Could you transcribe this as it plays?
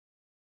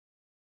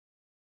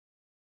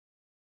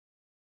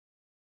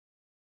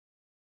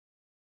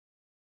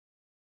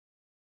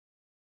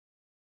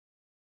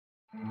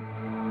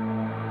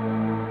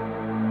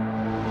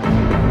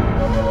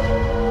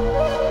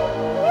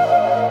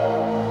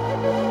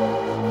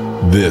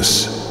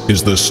This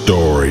is the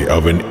story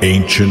of an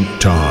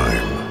ancient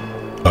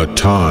time, a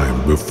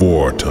time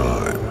before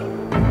time,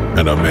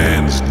 and a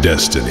man's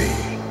destiny,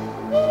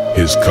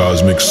 his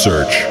cosmic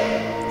search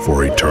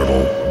for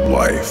eternal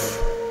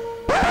life.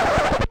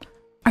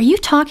 Are you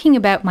talking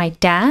about my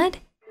dad?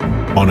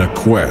 On a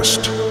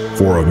quest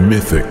for a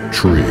mythic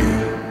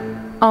tree.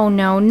 Oh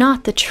no,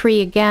 not the tree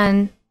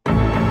again.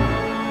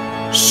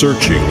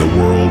 Searching the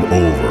world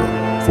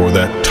over for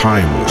that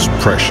timeless,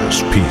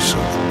 precious piece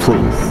of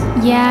proof.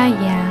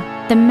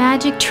 Yeah, the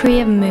magic tree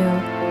of Mu,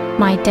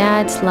 my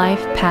dad's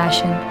life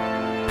passion.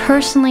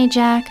 Personally,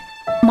 Jack,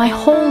 my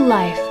whole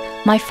life,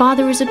 my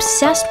father was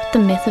obsessed with the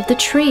myth of the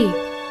tree,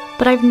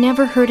 but I've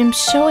never heard him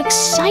so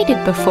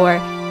excited before.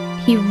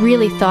 He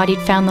really thought he'd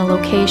found the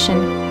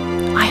location.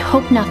 I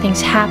hope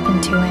nothing's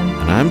happened to him.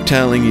 And I'm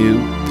telling you,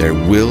 there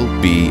will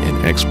be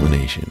an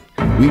explanation.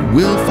 We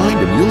will find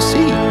him, you'll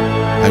see.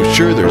 I'm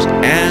sure there's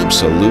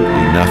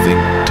absolutely nothing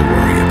to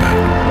worry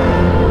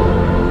about.